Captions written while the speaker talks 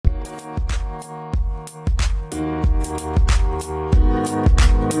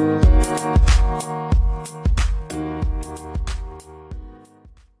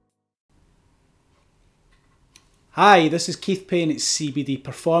Hi, this is Keith Payne at CBD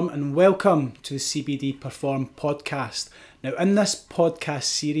Perform and welcome to the CBD Perform podcast. Now in this podcast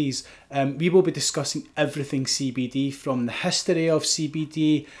series we will be discussing everything CBD, from the history of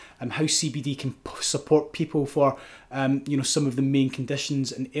CBD and how CBD can support people for some of the main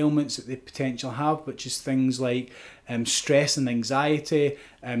conditions and ailments that they potentially have, which is things like stress and anxiety,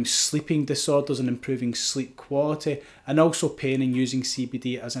 sleeping disorders and improving sleep quality, and also pain and using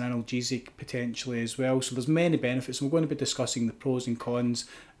CBD as an analgesic potentially as well. So there's many benefits, and we're going to be discussing the pros and cons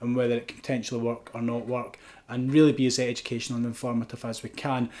and whether it can potentially work or not work, and really be as educational and informative as we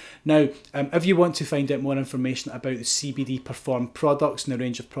can. Now, if you want to find out more information about the CBD Perform products and the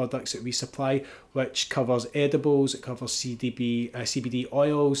range of products that we supply, which covers edibles, it covers CBD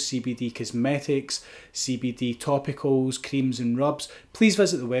oils, CBD cosmetics, CBD topicals, creams and rubs, please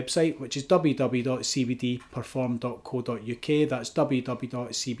visit the website, which is www.cbdperform.co.uk. That's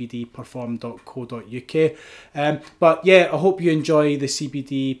www.cbdperform.co.uk. But yeah, I hope you enjoy the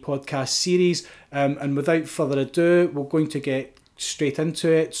CBD podcast series. And without further ado, we're going to get straight into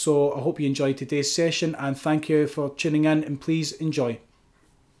it. So I hope you enjoyed today's session, and thank you for tuning in, and please enjoy.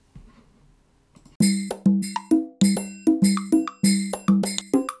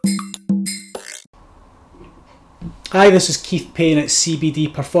 Hi, this is Keith Payne at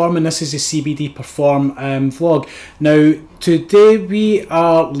CBD Perform, and this is a CBD Perform vlog. Now, today we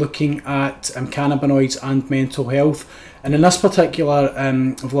are looking at cannabinoids and mental health, and in this particular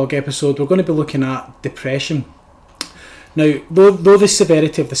vlog episode we're going to be looking at depression. Now, though the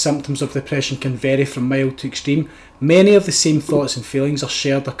severity of the symptoms of depression can vary from mild to extreme, many of the same thoughts and feelings are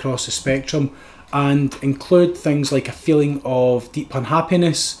shared across the spectrum and include things like a feeling of deep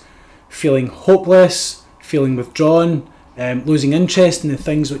unhappiness, feeling hopeless, feeling withdrawn, losing interest in the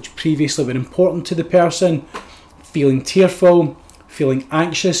things which previously were important to the person, feeling tearful, feeling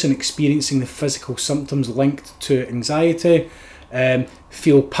anxious and experiencing the physical symptoms linked to anxiety,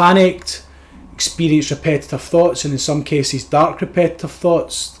 feel panicked, experience repetitive thoughts, and in some cases dark repetitive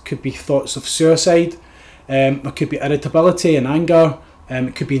thoughts. Could be thoughts of suicide, there could be irritability and anger,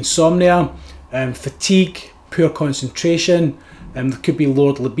 it could be insomnia, fatigue, poor concentration, there could be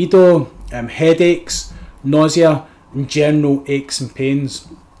lowered libido, headaches, nausea, and general aches and pains.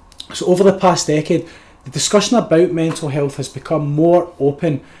 So over the past decade, the discussion about mental health has become more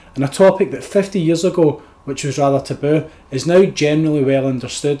open, and a topic that 50 years ago, which was rather taboo, is now generally well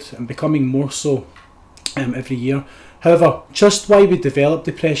understood and becoming more so every year. However, just why we develop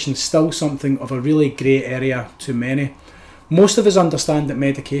depression is still something of a really grey area to many. Most of us understand that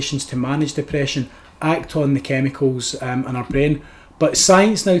medications to manage depression act on the chemicals in our brain, but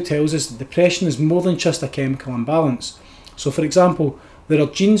science now tells us that depression is more than just a chemical imbalance. So for example, there are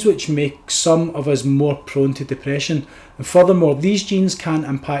genes which make some of us more prone to depression, and furthermore, these genes can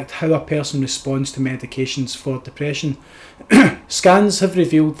impact how a person responds to medications for depression. Scans have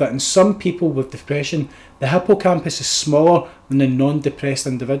revealed that in some people with depression, the hippocampus is smaller than in non-depressed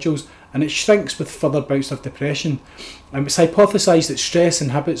individuals, and it shrinks with further bouts of depression. It's hypothesised that stress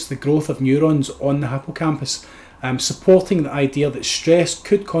inhibits the growth of neurons on the hippocampus, supporting the idea that stress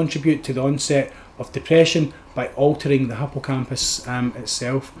could contribute to the onset of depression by altering the hippocampus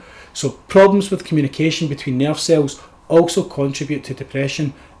itself. So problems with communication between nerve cells also contribute to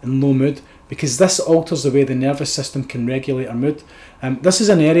depression and low mood, because this alters the way the nervous system can regulate our mood. This is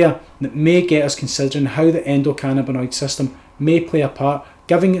an area that may get us considering how the endocannabinoid system may play a part,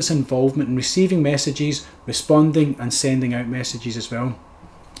 giving its involvement in receiving messages, responding and sending out messages as well.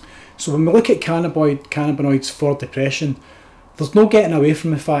 So when we look at cannabinoids for depression, there's no getting away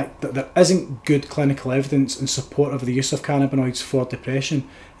from the fact that there isn't good clinical evidence in support of the use of cannabinoids for depression.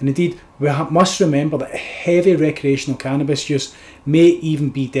 And indeed, we must remember that heavy recreational cannabis use may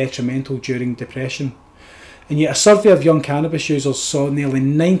even be detrimental during depression. And yet a survey of young cannabis users saw nearly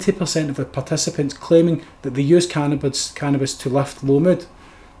 90% of the participants claiming that they use cannabis to lift low mood.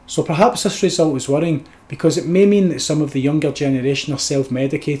 So perhaps this result is worrying, because it may mean that some of the younger generation are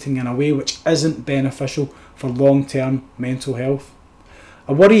self-medicating in a way which isn't beneficial for long-term mental health.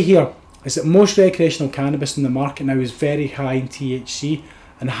 A worry here is that most recreational cannabis in the market now is very high in THC,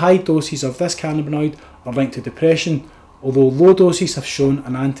 and high doses of this cannabinoid are linked to depression, although low doses have shown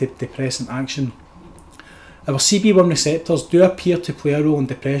an antidepressant action. Our CB1 receptors do appear to play a role in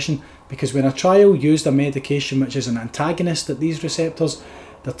depression, because when a trial used a medication which is an antagonist at these receptors,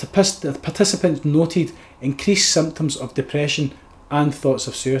 the participants noted increased symptoms of depression and thoughts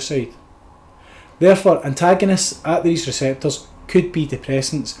of suicide. Therefore, antagonists at these receptors could be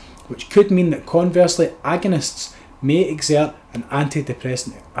depressants, which could mean that conversely agonists may exert an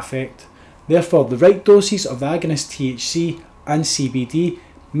antidepressant effect. Therefore, the right doses of the agonist THC and CBD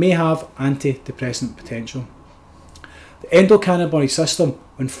may have antidepressant potential. The endocannabinoid system,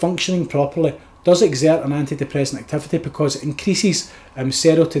 when functioning properly, does exert an antidepressant activity because it increases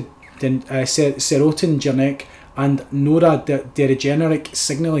serotonergic and noradrenergic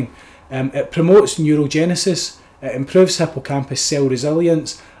signalling. It promotes neurogenesis, it improves hippocampus cell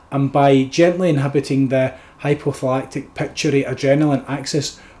resilience, and by gently inhibiting the hypothalamic pituitary adrenaline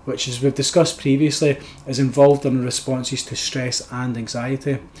axis, which, as we've discussed previously, is involved in responses to stress and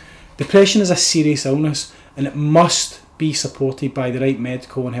anxiety. Depression is a serious illness and it must be supported by the right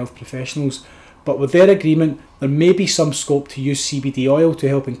medical and health professionals, but with their agreement there may be some scope to use CBD oil to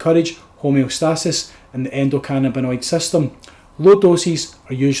help encourage homeostasis in the endocannabinoid system. Low doses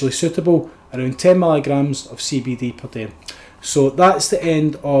are usually suitable, around 10 milligrams of CBD per day. So that's the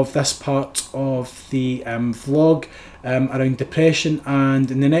end of this part of the vlog around depression, and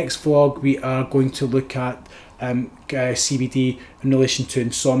in the next vlog we are going to look at CBD in relation to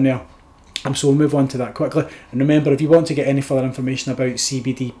insomnia. So we'll move on to that quickly. And remember, if you want to get any further information about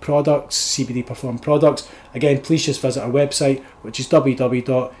CBD products, CBD Perform products, again, please just visit our website, which is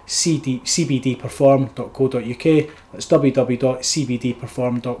www.cbdperform.co.uk. That's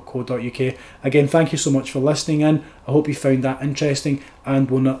www.cbdperform.co.uk. Again, thank you so much for listening in. I hope you found that interesting, and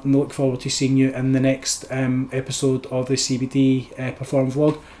we'll look forward to seeing you in the next episode of the CBD Perform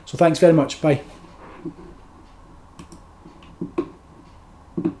vlog. So thanks very much. Bye.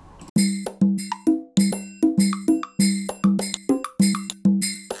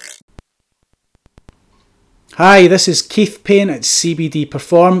 Hi, this is Keith Payne at CBD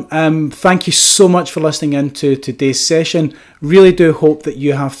Perform. Thank you so much for listening in to today's session. Really do hope that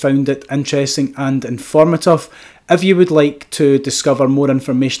you have found it interesting and informative. If you would like to discover more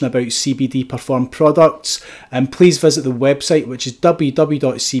information about CBD Perform products, please visit the website, which is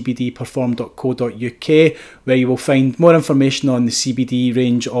www.cbdperform.co.uk, where you will find more information on the CBD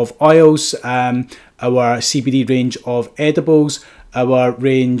range of oils, our CBD range of edibles, our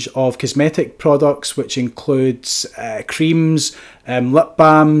range of cosmetic products, which includes creams, lip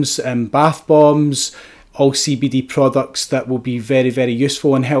balms, bath bombs, all CBD products that will be very, very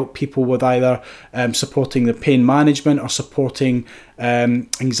useful and help people with either supporting the pain management or supporting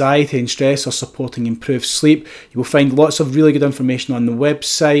anxiety and stress or supporting improved sleep. You will find lots of really good information on the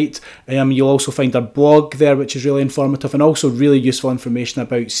website. You'll also find our blog there, which is really informative, and also really useful information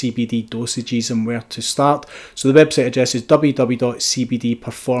about CBD dosages and where to start. So the website address is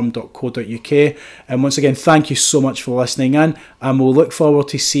www.cbdperform.co.uk. And once again, thank you so much for listening in, and we'll look forward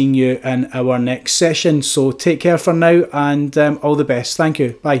to seeing you in our next session. So take care for now, and all the best. Thank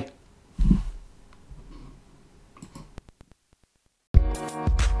you. Bye.